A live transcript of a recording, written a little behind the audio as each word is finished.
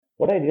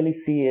What I really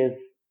see is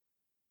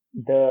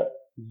the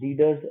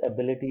leader's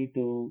ability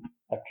to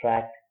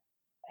attract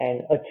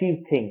and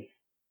achieve things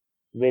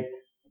with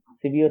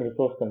severe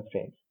resource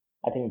constraints.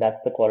 I think that's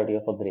the quality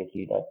of a great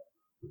leader,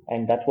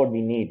 and that's what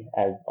we need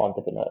as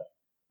entrepreneurs.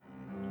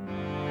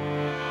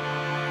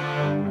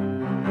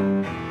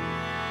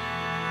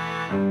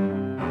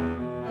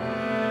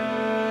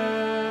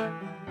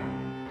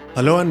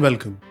 Hello and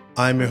welcome.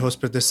 I'm your host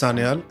Pratish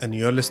Sanyal, and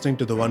you're listening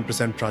to the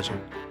 1%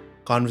 Project.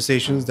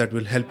 Conversations that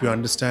will help you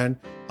understand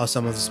how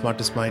some of the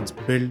smartest minds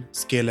build,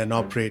 scale, and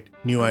operate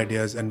new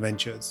ideas and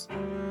ventures.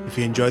 If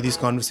you enjoy these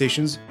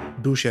conversations,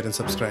 do share and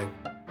subscribe.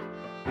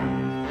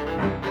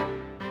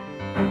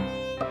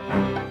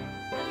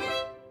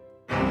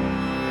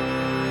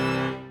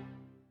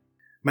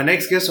 My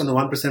next guest on the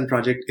 1%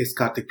 Project is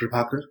Karthik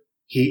Prabhakar.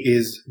 He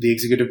is the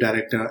Executive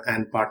Director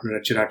and Partner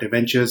at Chirate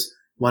Ventures,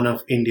 one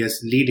of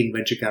India's leading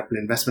venture capital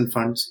investment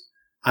funds.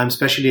 I'm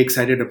especially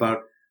excited about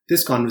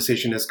this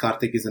conversation as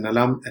Karthik is an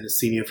alum and a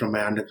senior from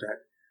my undergrad.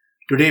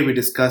 Today we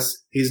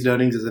discuss his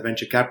learnings as a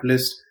venture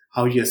capitalist,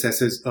 how he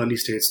assesses early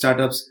stage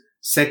startups,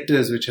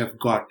 sectors which have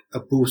got a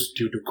boost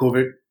due to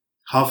COVID,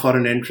 how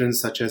foreign entrants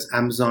such as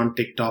Amazon,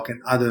 TikTok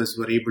and others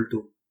were able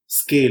to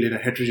scale in a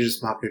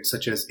heterogeneous market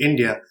such as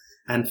India,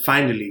 and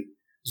finally,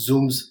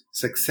 Zoom's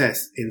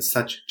success in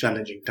such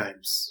challenging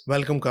times.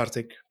 Welcome,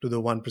 Karthik, to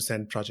the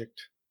 1%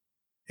 Project.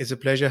 It's a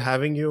pleasure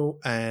having you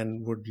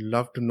and would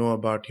love to know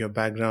about your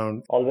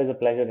background. Always a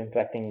pleasure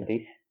interacting with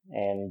this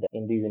and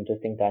in these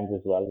interesting times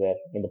as well, where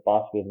in the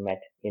past we've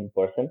met in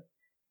person.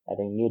 I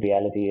think new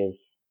reality is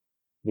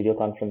video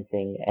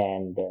conferencing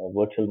and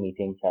virtual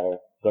meetings are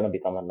going to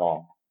become a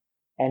norm,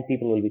 and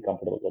people will be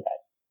comfortable with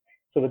that.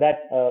 So with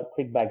that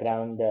quick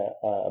background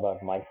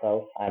about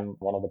myself, I'm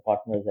one of the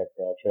partners at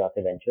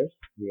Chirate Ventures.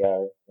 We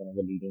are one of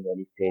the leading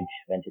early stage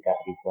venture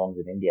capital firms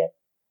in India,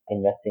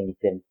 investing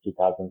since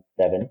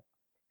 2007,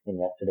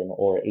 invested in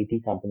over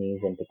 80 companies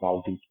in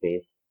technology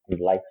space,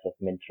 the likes of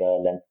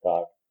Mintra,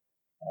 Lenskart,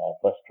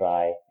 First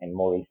Try, and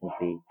more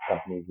recently,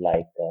 companies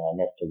like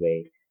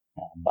Nestaway,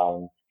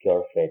 Bounce,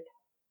 CureFit,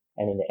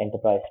 and in the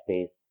enterprise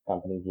space,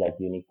 companies like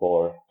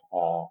Unicore,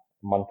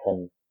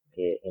 Manthan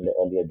in the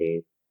earlier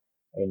days.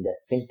 In the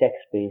fintech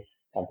space,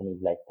 companies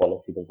like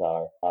Policy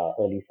Bazaar,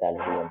 Early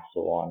Salary, and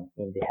so on.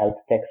 In the health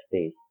tech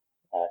space,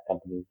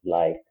 companies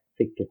like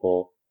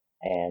Sigtupo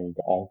and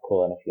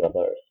Onco and a few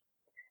others.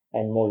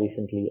 And more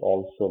recently,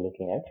 also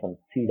looking at some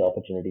seed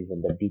opportunities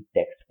in the deep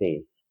tech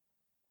space.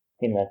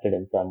 Invested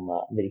in some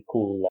very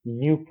cool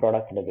new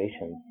product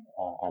innovations,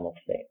 I must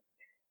say.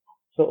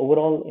 So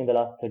overall, in the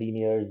last 13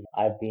 years,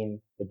 I've been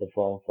with the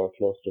firm for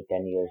close to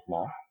 10 years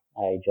now.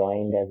 I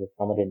joined as a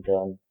summer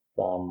intern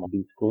from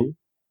B School.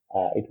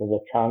 It was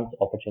a chance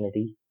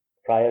opportunity.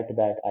 Prior to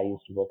that, I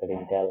used to work at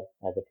Intel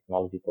as a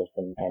technology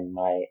person, and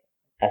my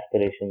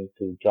aspiration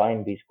to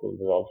join B School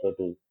was also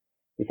to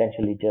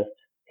essentially just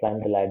climb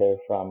the ladder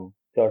from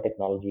pure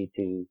technology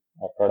to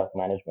product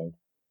management.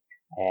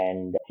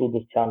 And through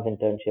this chance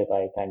internship,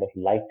 I kind of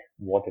liked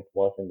what it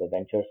was in the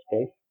venture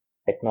space.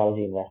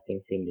 Technology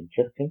investing seemed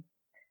interesting,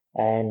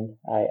 and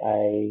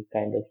I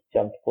kind of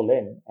jumped full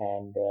in.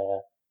 And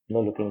no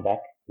looking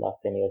back, last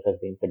 10 years has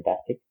been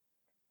fantastic.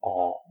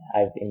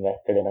 I've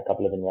invested in a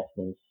couple of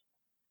investments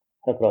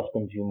across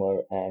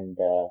consumer and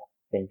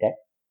fintech.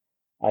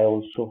 I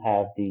also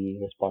have the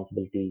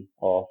responsibility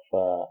of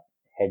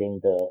heading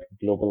the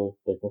global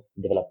business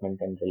development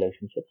and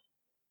relationships.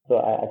 So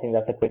I think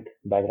that's a quick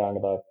background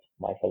about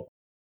myself.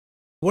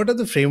 What are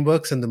the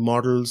frameworks and the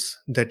models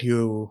that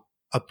you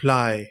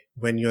apply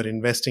when you're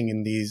investing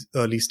in these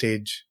early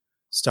stage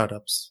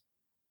startups?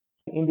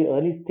 In the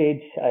early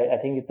stage, I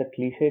think it's a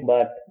cliche,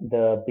 but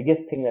the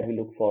biggest thing that we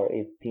look for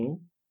is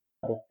team.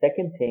 The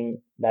second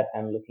thing that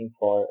I'm looking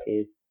for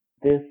is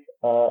this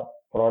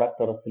product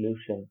or a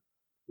solution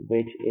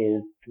which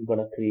is going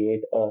to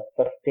create a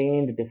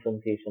sustained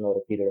differentiation over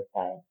a period of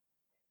time.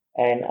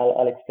 And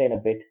I'll explain a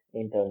bit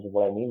in terms of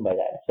what I mean by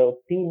that. So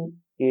team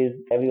is,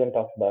 everyone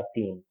talks about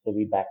team. So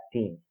we back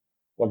teams.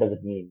 What does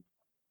it mean?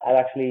 I've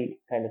actually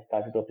kind of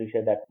started to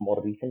appreciate that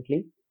more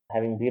recently,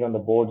 having been on the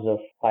boards of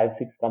five,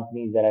 six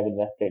companies that I've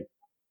invested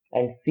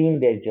and seen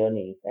their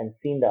journeys and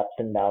seen the ups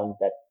and downs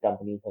that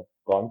companies have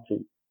gone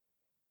through.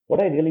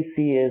 What I really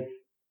see is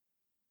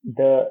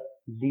the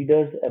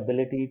leader's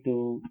ability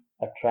to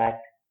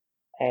attract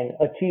and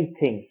achieve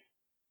things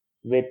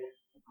with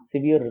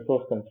severe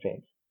resource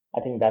constraints.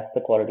 I think that's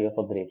the quality of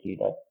a great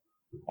leader.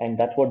 And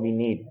that's what we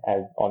need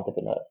as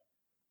entrepreneurs.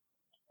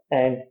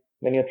 And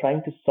when you're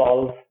trying to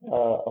solve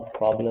a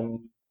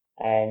problem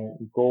and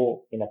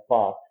go in a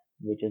path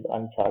which is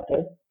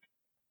uncharted,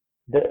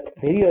 the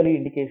very early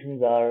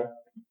indications are,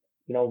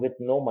 with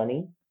no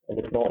money,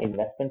 with no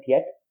investment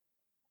yet,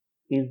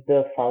 is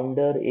the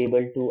founder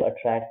able to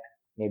attract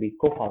maybe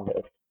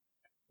co-founders?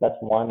 That's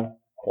one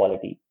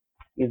quality.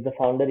 Is the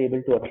founder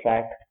able to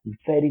attract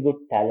very good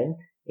talent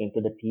into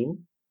the team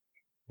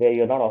where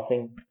you're not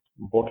offering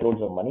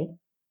boatloads of money,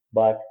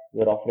 but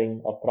you're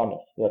offering a promise,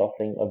 you're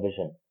offering a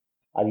vision?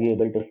 Are you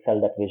able to sell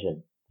that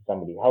vision to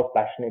somebody? How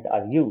passionate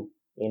are you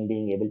in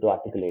being able to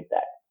articulate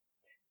that?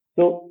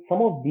 So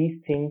some of these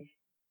things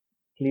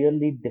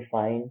clearly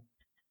define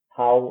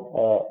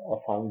how a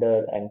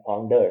founder and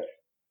founders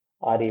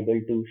are able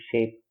to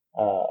shape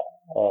a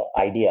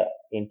idea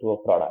into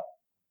a product.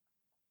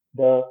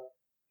 The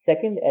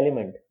second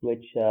element,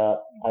 which I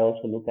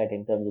also look at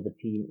in terms of the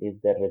team, is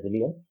their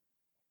resilience.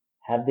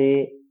 Have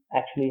they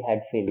actually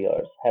had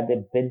failures? Have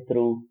they been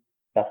through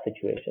tough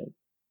situations?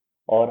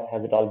 Or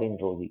has it all been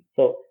rosy?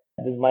 So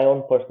this is my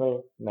own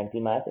personal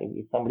mental math.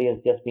 If somebody has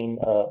just been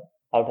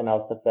out and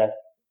out success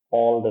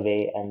all the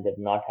way and they've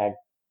not had,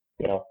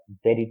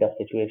 very tough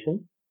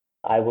situations,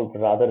 I would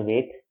rather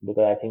wait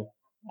because I think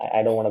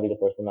I don't want to be the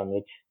person on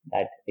which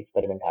that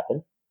experiment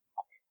happens.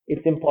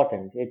 It's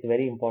important. It's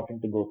very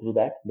important to go through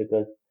that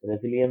because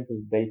resilience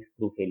is built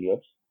through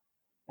failures.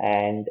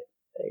 And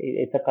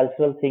it's a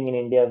cultural thing in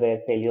India where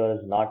failure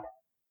is not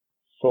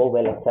so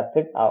well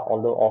accepted,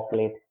 although of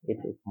late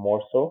it's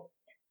more so.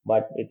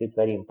 But it is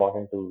very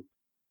important to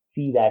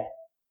see that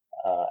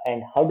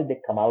and how did they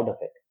come out of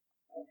it,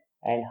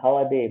 and how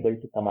are they able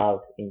to come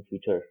out in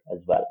future as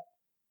well.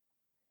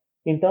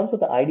 In terms of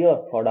the idea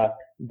of product,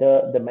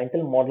 the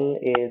mental model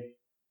is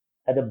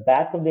at the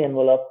back of the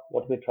envelope.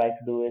 What we try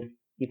to do is,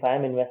 if I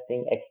am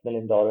investing X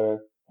million dollars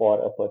for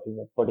a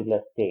particular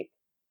state,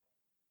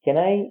 can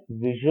I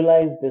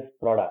visualize this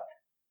product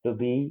to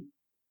be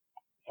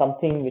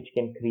something which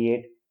can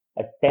create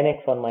a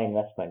 10x on my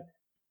investment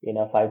in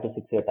a 5 to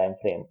 6 year time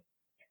frame?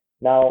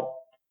 Now,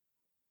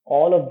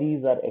 all of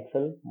these are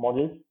Excel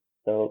models,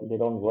 so they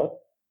don't work.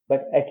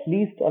 But at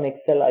least on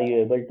Excel, are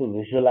you able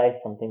to visualize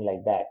something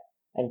like that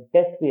and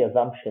test the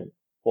assumption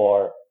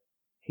for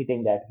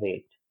hitting that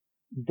rate?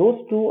 Those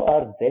two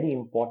are very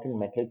important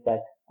metrics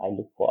that I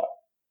look for.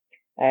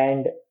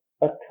 And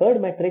a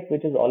third metric,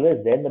 which is always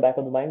there in the back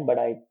of the mind, but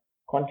I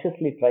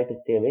consciously try to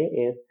stay away,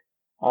 is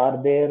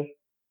are there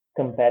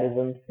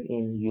comparisons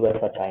in US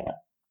or China?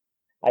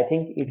 I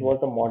think it was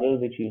a model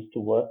which used to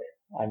work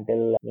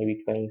until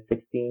maybe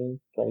 2016,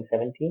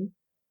 2017.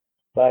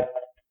 But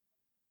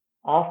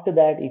after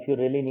that, if you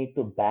really need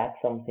to back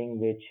something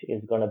which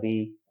is going to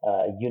be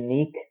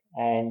unique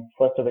and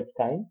first of its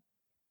kind,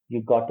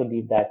 you've got to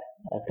leave that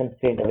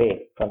constraint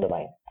away from the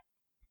mind.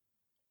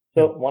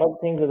 Yeah. So one of the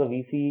things as a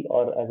VC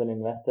or as an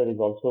investor is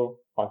also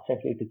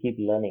constantly to keep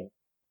learning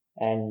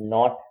and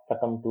not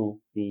succumb to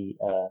the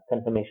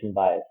confirmation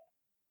bias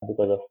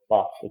because of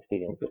past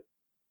experiences.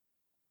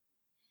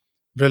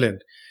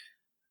 Brilliant.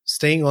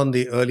 Staying on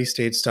the early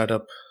stage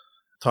startup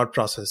thought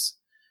process,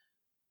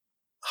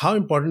 how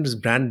important is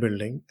brand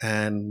building?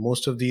 And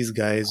most of these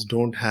guys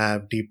don't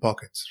have deep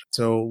pockets.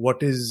 So,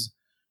 what is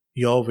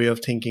your way of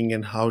thinking,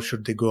 and how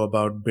should they go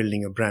about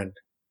building a brand?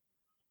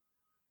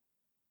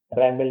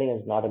 Brand building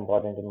is not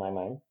important in my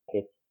mind.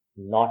 It's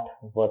not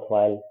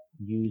worthwhile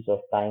use of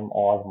time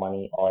or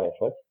money or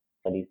effort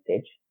at this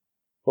stage.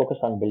 Focus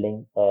on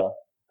building a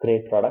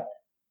great product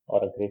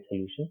or a great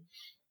solution.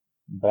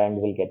 Brand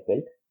will get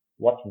built.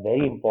 What's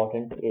very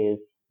important is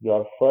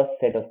your first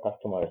set of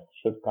customers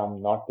should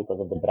come not because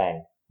of the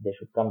brand. They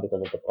should come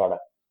because of the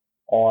product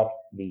or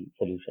the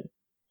solution.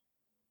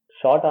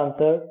 Short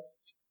answer,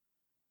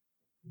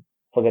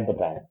 forget the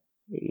brand.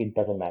 It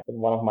doesn't matter.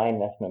 One of my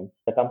investments,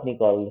 a company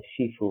called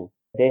Shifu,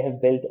 they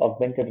have built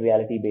augmented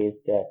reality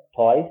based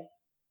toys.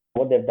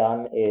 What they've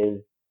done is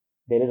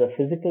there is a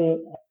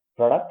physical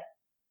product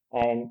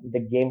and the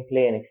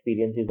gameplay and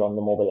experience is on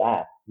the mobile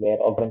app where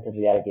augmented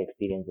reality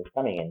experience is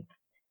coming in.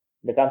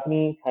 The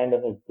company kind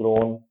of has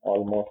grown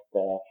almost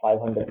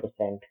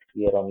 500%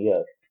 year on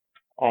year.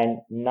 And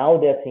now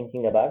they're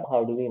thinking about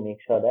how do we make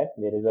sure that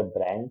there is a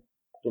brand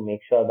to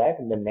make sure that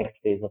the next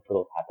phase of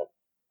growth happens.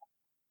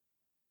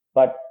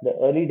 But the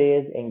early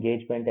days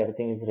engagement,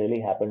 everything has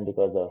really happened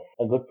because of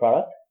a good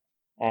product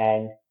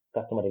and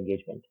customer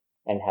engagement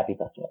and happy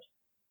customers.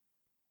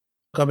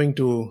 Coming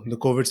to the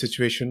COVID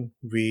situation,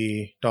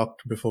 we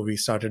talked before we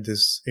started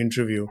this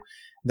interview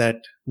that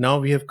now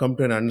we have come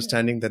to an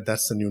understanding that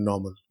that's the new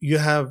normal. You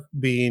have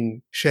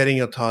been sharing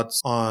your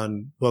thoughts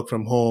on work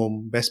from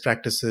home, best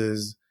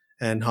practices,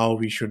 and how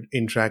we should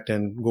interact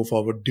and go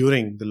forward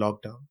during the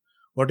lockdown.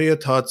 What are your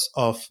thoughts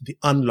of the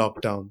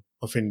unlockdown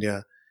of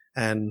India,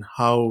 and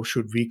how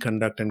should we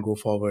conduct and go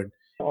forward?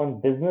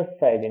 On business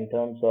side, in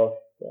terms of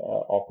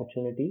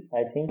opportunities,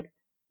 I think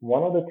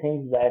one of the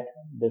things that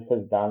this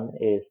has done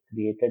is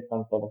created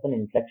some sort of an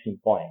inflection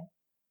point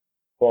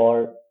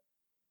for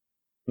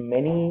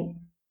many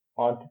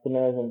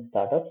entrepreneurs and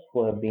startups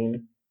who have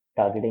been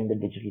targeting the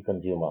digital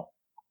consumer.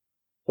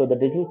 So the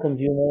digital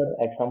consumer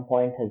at some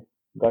point has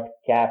got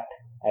capped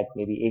at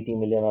maybe 80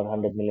 million or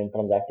 100 million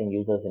transacting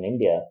users in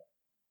India,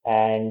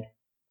 and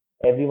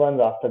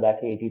everyone's after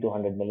that 80 to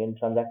 100 million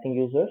transacting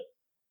users.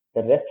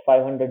 The rest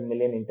 500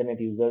 million internet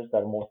users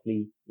are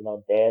mostly,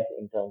 there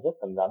in terms of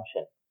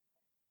consumption.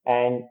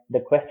 And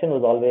the question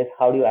was always,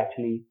 how do you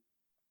actually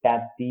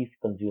tap these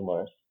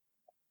consumers?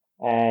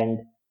 And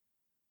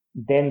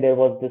then there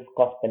was this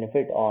cost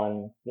benefit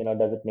on,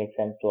 does it make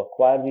sense to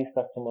acquire these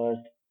customers?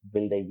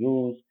 Will they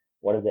use?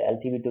 What is the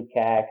LTV to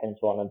CAC and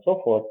so on and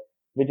so forth,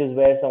 which is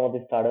where some of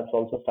the startups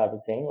also started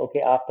saying,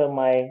 okay, after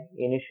my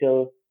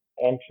initial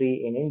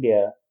entry in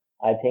India,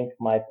 I think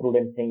my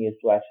prudent thing is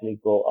to actually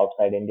go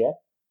outside India,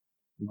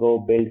 go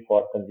build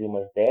for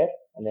consumers there,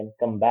 and then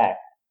come back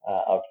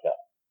out here.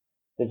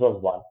 This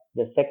was one.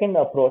 The second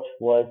approach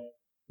was,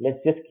 let's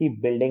just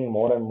keep building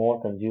more and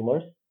more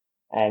consumers,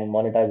 and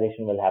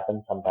monetization will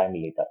happen sometime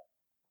later.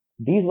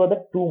 These were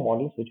the two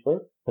models which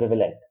were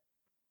prevalent.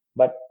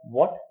 But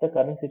what the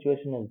current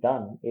situation has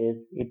done is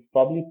it's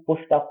probably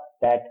pushed up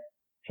that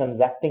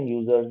transacting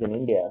users in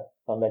India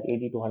from that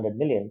 80 to 100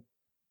 million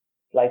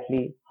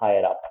slightly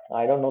higher up.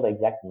 I don't know the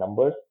exact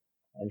numbers.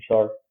 I'm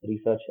sure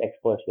research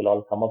experts will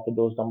all come up with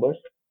those numbers.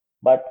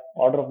 But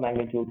order of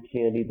magnitude,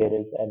 clearly there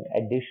is an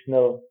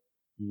additional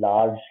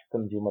large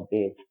consumer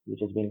base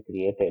which has been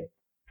created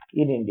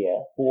in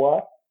India who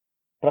are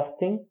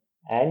trusting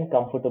and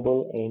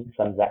comfortable in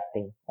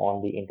transacting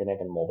on the internet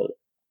and mobile.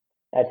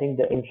 I think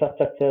the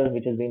infrastructure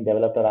which has been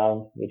developed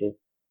around, which is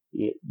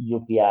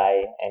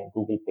UPI and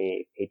Google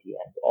Pay, Paytm,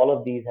 all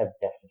of these have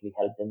definitely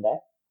helped in that.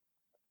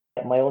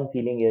 My own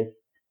feeling is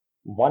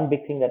one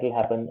big thing that will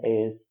happen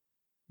is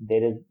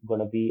there is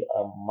going to be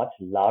a much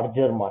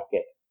larger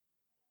market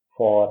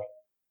for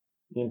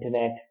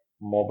internet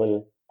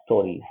mobile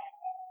stories.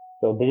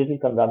 So digital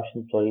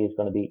consumption story is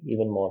going to be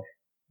even more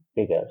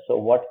bigger. So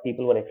what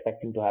people were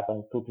expecting to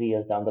happen 2, 3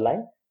 years down the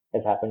line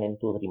has happened in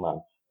 2, 3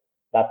 months.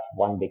 That's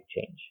one big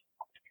change.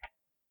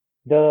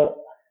 The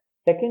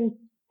second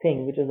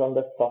thing, which is on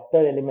the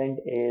softer element,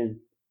 is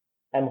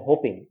I'm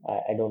hoping,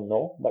 I don't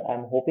know, but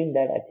I'm hoping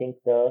that I think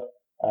the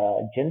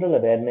general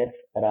awareness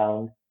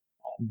around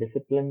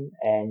discipline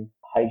and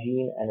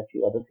hygiene and a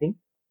few other things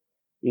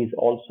is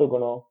also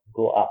going to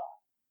go up,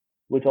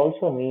 which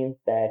also means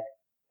that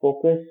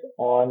focus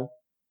on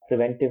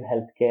preventive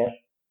healthcare,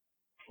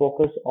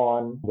 focus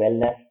on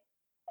wellness,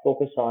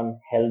 focus on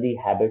healthy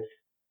habits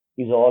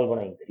is all going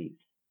to increase,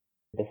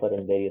 differ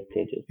in various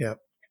stages. Yeah.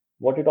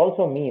 What it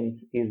also means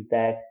is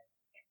that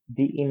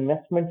the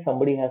investment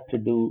somebody has to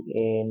do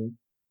in,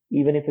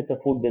 even if it's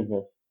a food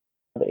business,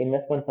 the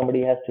investment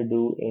somebody has to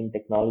do in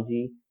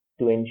technology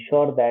to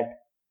ensure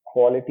that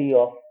quality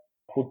of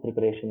food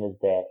preparation is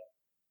there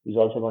is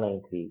also going to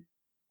increase.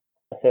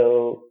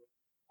 So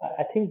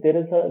I think there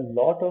is a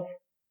lot of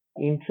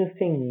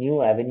interesting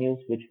new avenues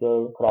which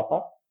will crop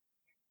up.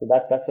 So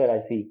that's where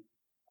I see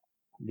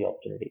the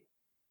opportunity.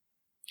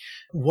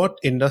 What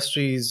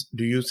industries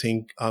do you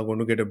think are going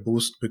to get a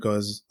boost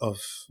because of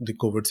the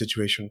COVID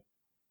situation?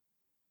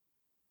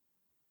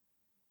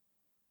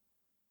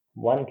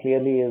 One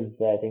clearly is,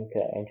 I think,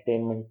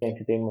 entertainment.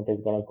 Entertainment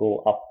is going to go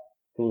up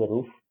through the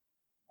roof.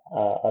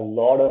 A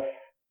lot of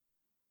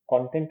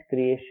content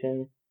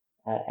creation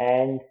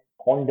and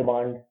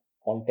on-demand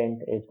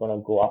content is going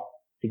to go up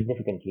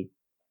significantly.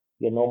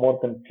 You're no more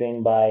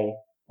constrained by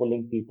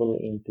pulling people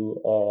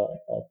into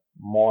a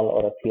mall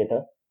or a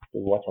theater to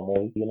watch a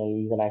movie.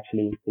 You can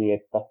actually create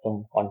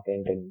custom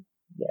content, and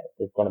yeah,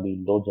 there's going to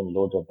be loads and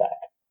loads of that.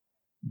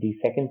 The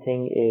second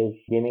thing is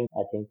gaming.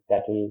 I think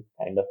that will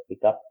kind of pick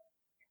up.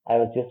 I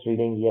was just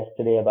reading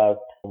yesterday about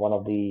one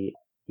of the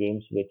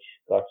games which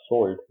got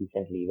sold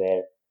recently,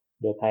 where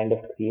they're kind of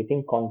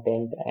creating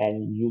content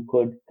and you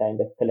could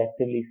kind of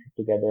collectively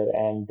sit together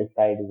and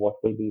decide what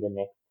will be the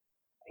next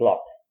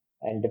plot.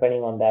 And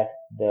depending on that,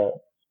 the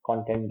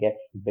content gets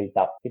built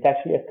up. It's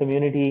actually a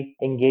community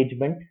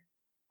engagement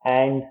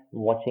and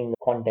watching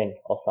content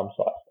of some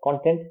sort.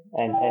 Content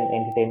and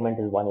entertainment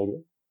is one area.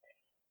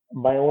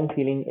 My own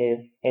feeling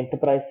is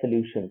enterprise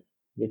solutions,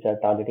 which are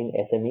targeting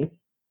SMEs,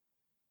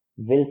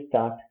 will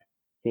start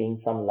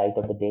seeing some light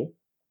of the day.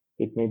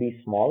 It may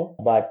be small,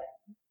 but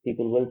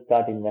people will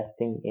start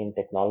investing in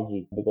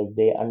technology because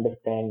they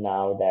understand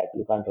now that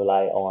you can't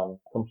rely on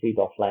complete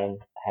offline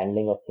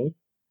handling of things.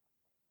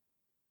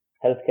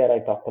 Healthcare, I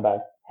talked about.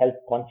 Health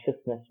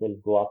consciousness will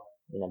go up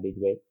in a big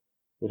way,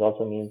 which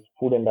also means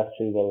food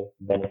industry will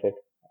benefit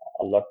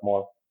a lot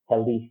more.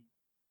 Healthy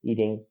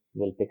eating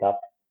will pick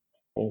up.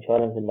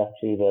 Insurance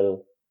industry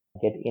will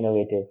get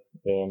innovative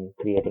in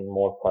creating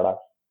more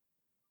products.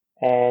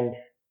 And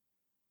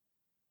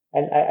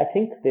I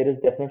think there is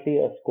definitely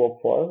a scope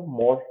for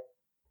more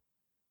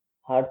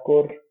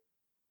hardcore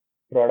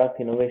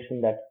product innovation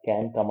that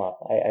can come up.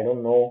 I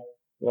don't know,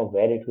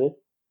 where it is,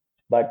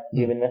 but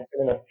we've invested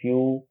in a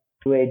few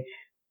two-edge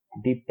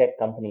deep tech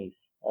companies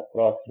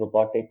across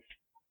robotics,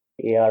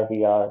 AR,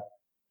 VR,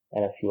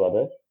 and a few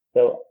others.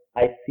 So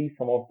I see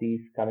some of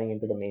these coming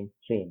into the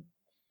mainstream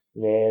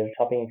where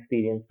shopping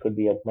experience could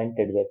be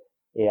augmented with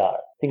AR,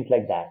 things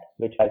like that,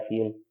 which I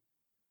feel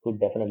could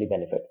definitely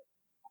benefit.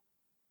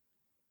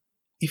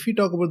 If we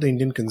talk about the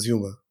Indian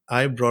consumer,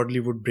 I broadly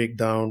would break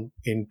down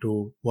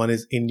into one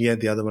is India,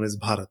 the other one is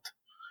Bharat.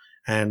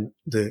 And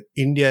the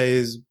India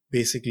is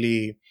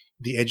basically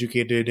the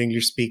educated,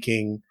 English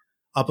speaking,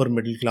 upper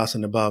middle class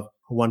and above,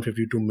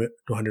 150 to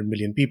 200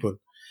 million people.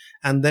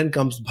 And then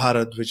comes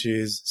Bharat, which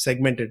is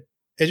segmented,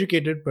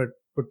 educated, but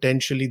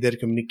potentially their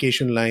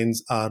communication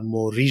lines are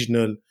more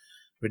regional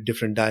with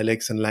different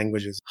dialects and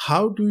languages.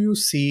 How do you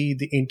see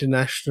the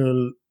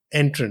international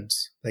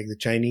entrants like the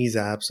Chinese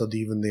apps or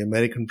even the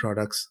American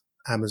products,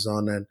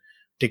 Amazon and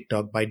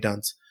TikTok,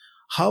 ByteDance?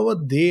 How are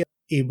they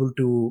able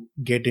to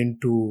get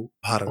into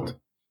Bharat,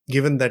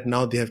 given that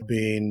now they have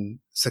been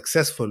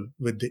successful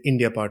with the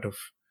India part of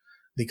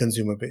the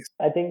consumer base?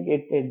 I think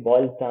it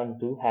boils down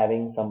to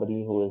having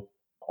somebody who is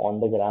on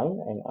the ground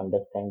and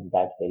understands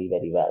that very,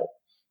 very well.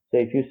 So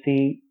if you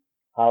see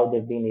how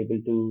they've been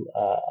able to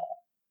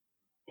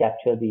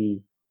capture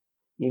the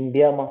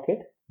India market,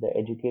 the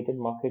educated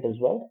market as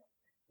well,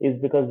 is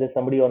because there's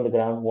somebody on the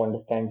ground who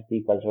understands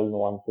the cultural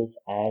nuances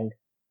and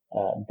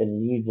the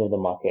needs of the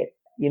market.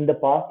 In the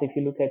past, if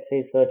you look at,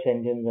 say, search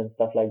engines and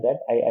stuff like that,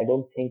 I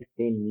don't think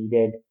they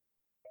needed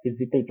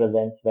physical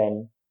presence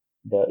when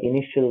the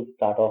initial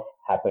start off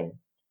happened.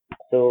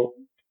 So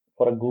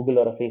for a Google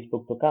or a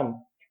Facebook to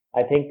come,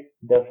 I think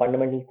the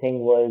fundamental thing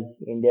was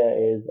India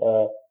is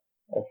a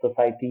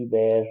society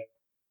where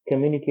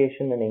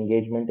communication and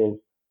engagement is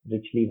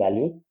richly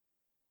valued.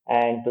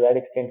 And to that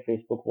extent,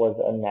 Facebook was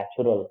a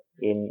natural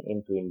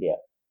into India.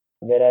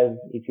 Whereas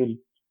if you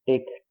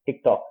take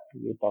TikTok,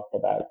 you talked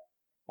about,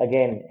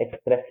 again,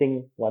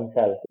 expressing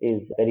oneself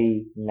is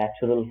very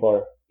natural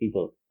for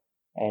people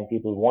and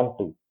people want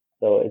to.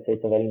 So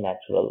it's a very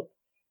natural.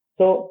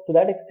 So to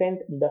that extent,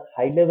 the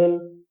high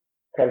level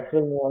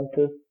cultural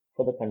nuances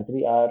for the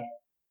country are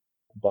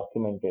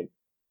documented.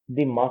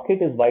 The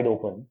market is wide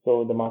open,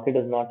 so the market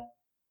is not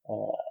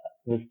uh,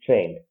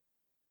 restrained.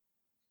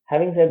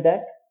 Having said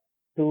that,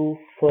 to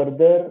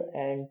further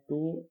and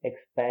to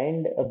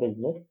expand a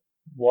business,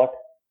 what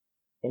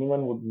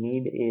anyone would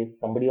need is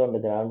somebody on the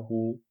ground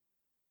who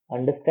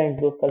understands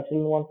those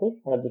cultural nuances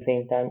and at the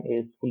same time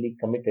is fully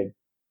committed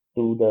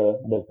to the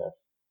business.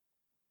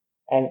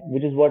 And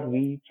which is what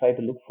we try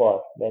to look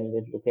for when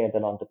we're looking at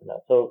an entrepreneur.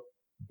 So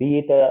be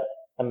it a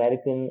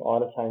American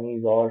or a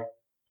Chinese or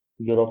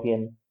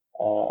European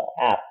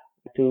app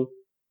to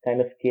kind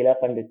of scale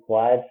up and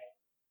requires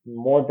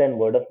more than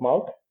word of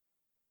mouth.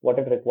 What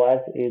it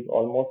requires is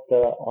almost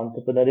a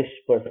entrepreneurish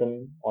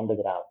person on the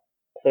ground.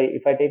 So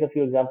if I take a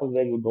few examples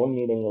where you don't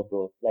need any of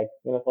those, like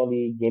some of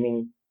the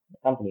gaming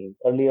companies,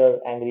 earlier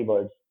Angry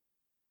Birds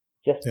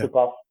just Yeah. took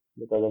off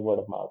because of word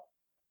of mouth.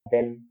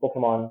 Then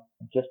Pokemon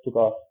just took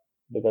off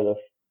because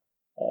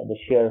of the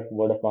sheer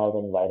word of mouth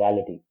and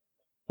virality.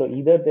 So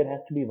either there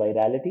has to be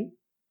virality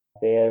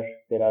where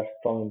there are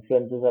strong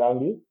influences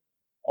around you,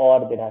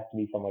 or there has to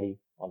be somebody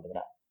on the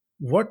ground.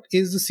 What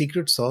is the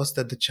secret sauce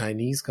that the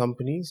Chinese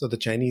companies or the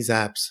Chinese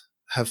apps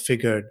have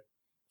figured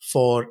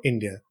for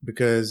India?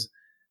 Because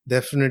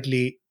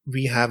definitely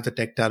we have the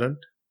tech talent,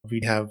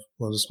 we have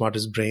one of the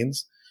smartest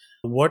brains.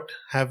 What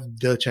have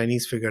the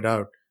Chinese figured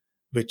out,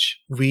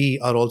 which we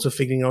are also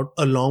figuring out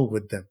along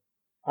with them?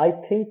 I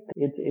think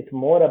it's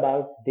more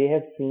about they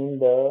have seen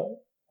the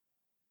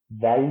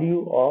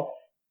value of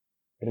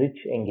rich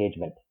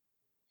engagement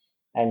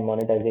and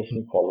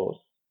monetization follows.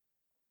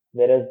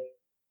 Whereas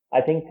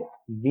I think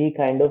we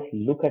kind of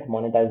look at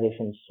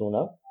monetization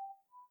sooner,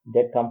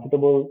 get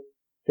comfortable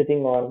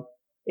sitting on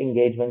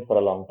engagement for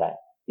a long time.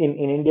 In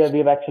India,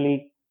 we've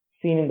actually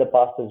seen in the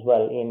past as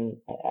well.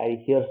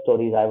 I hear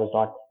stories. I was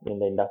not in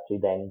the industry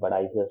then, but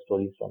I hear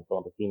stories from some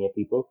of the senior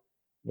people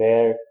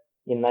where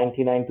in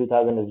 99,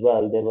 2000 as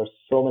well, there were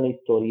so many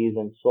stories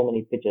and so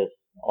many pitches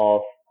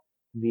of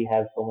we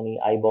have so many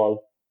eyeballs,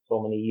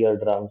 so many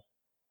eardrums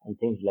and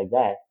things like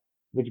that,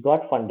 which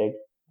got funded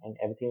and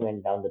everything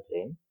went down the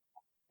drain.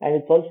 And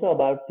it's also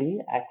about the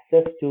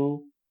access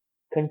to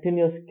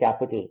continuous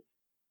capital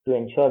to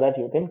ensure that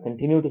you can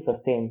continue to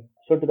sustain.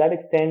 So to that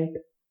extent,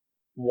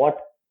 what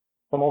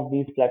some of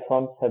these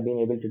platforms have been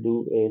able to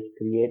do is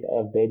create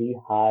a very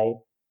high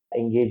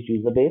engaged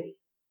user base.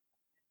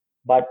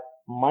 But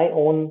my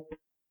own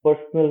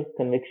personal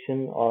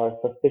conviction or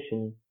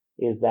suspicion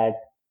is that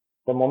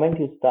the moment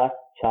you start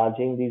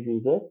charging these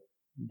users,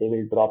 they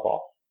will drop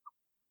off.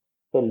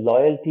 So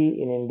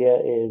loyalty in India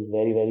is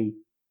very, very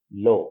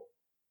low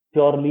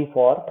purely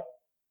for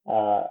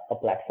a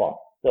platform.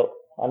 So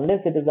unless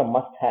it is a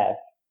must have,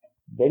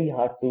 very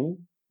hard to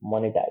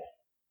monetize.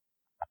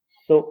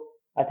 So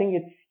I think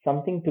it's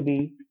something to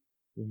be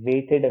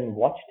waited and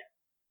watched.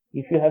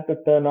 If you have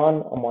to turn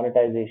on a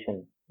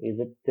monetization, is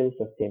it still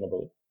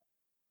sustainable?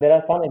 There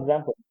are some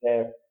examples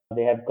where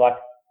they have got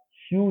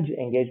huge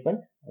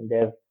engagement and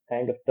they've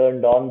kind of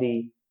turned on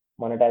the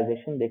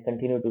monetization. They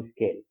continue to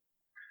scale.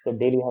 So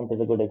Daily Hunt is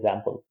a good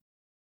example.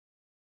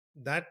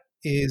 That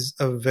is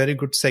a very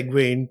good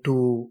segue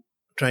into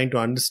trying to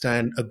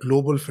understand a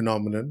global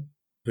phenomenon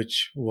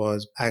which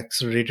was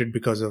accelerated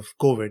because of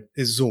COVID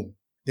is Zoom.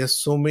 There's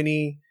so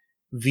many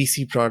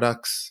VC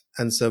products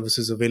and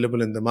services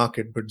available in the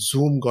market, but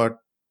Zoom got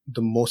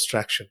the most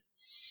traction.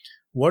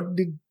 What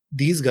did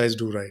these guys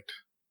do right?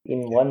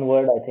 In one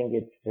word, I think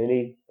it's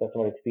really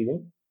customer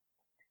experience.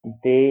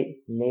 They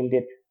nailed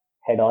it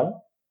head on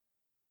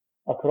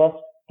across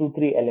two,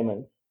 three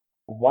elements.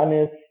 One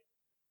is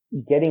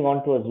getting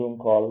onto a Zoom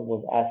call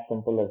was as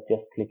simple as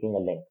just clicking a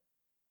link.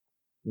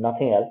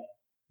 Nothing else,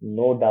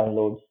 no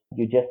downloads.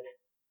 You just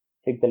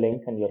click the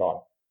link and you're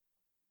on.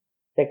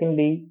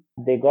 Secondly,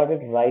 they got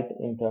it right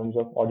in terms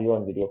of audio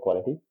and video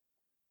quality.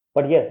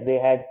 But yes, they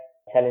had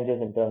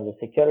challenges in terms of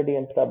security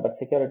and stuff, but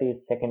security is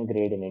second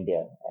grade in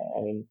India.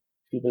 I mean,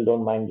 people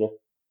don't mind just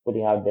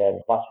putting out their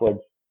passwords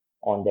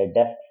on their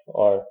desks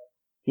or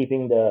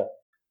keeping the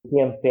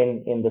ATM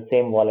pin in the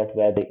same wallet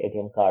where the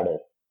ATM card is.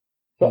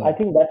 So I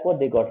think that's what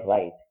they got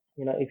right.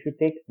 If you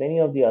take many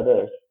of the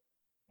others,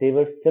 they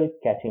were still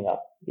catching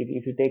up.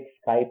 If you take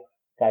Skype,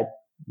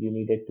 you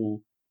needed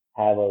to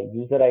have a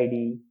user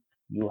ID,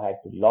 you had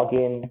to log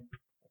in,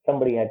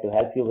 somebody had to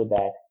help you with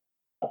that.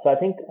 So I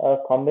think a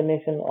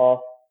combination of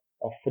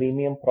a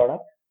freemium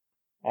product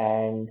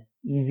and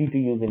easy to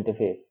use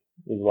interface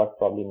is what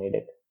probably made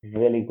it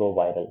really go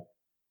viral.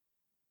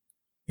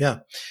 Yeah,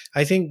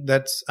 I think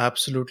that's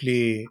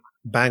absolutely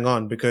bang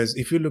on, because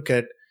if you look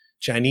at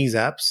Chinese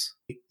apps,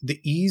 the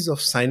ease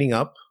of signing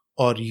up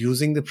or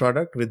using the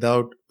product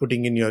without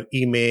putting in your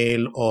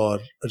email or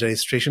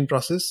registration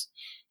process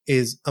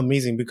is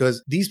amazing,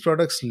 because these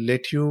products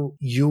let you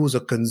use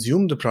or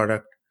consume the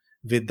product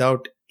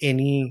without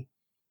any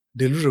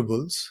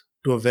deliverables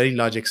to a very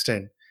large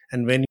extent.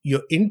 And when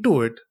you're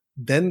into it,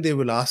 then they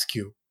will ask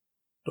you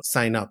to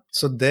sign up.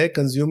 So their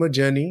consumer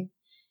journey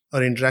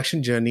or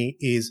interaction journey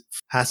is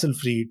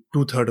hassle-free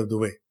 2/3 of the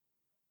way.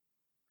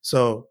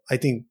 So I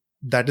think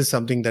that is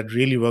something that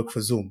really worked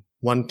for Zoom.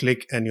 One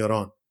click and you're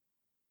on.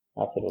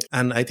 Absolutely.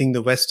 And I think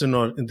the Western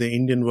or the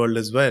Indian world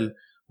as well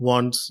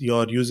wants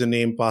your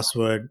username,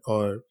 password,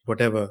 or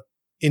whatever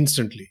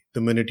instantly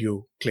the minute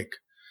you click.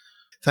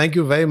 Thank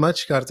you very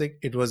much, Karthik.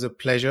 It was a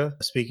pleasure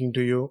speaking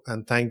to you,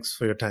 and thanks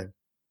for your time.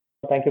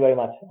 Thank you very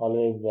much.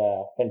 Always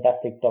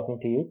fantastic talking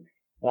to you.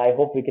 And I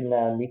hope we can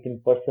meet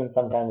in person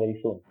sometime very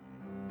soon.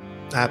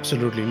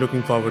 Absolutely.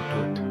 Looking forward to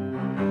it.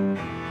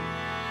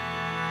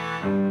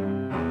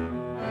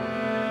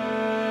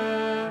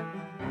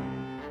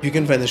 You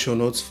can find the show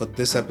notes for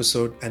this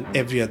episode and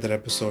every other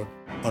episode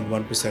on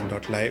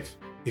 1%.live.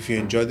 If you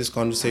enjoyed this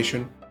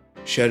conversation,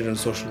 share it on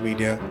social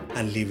media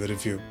and leave a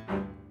review.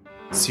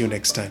 See you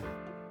next time.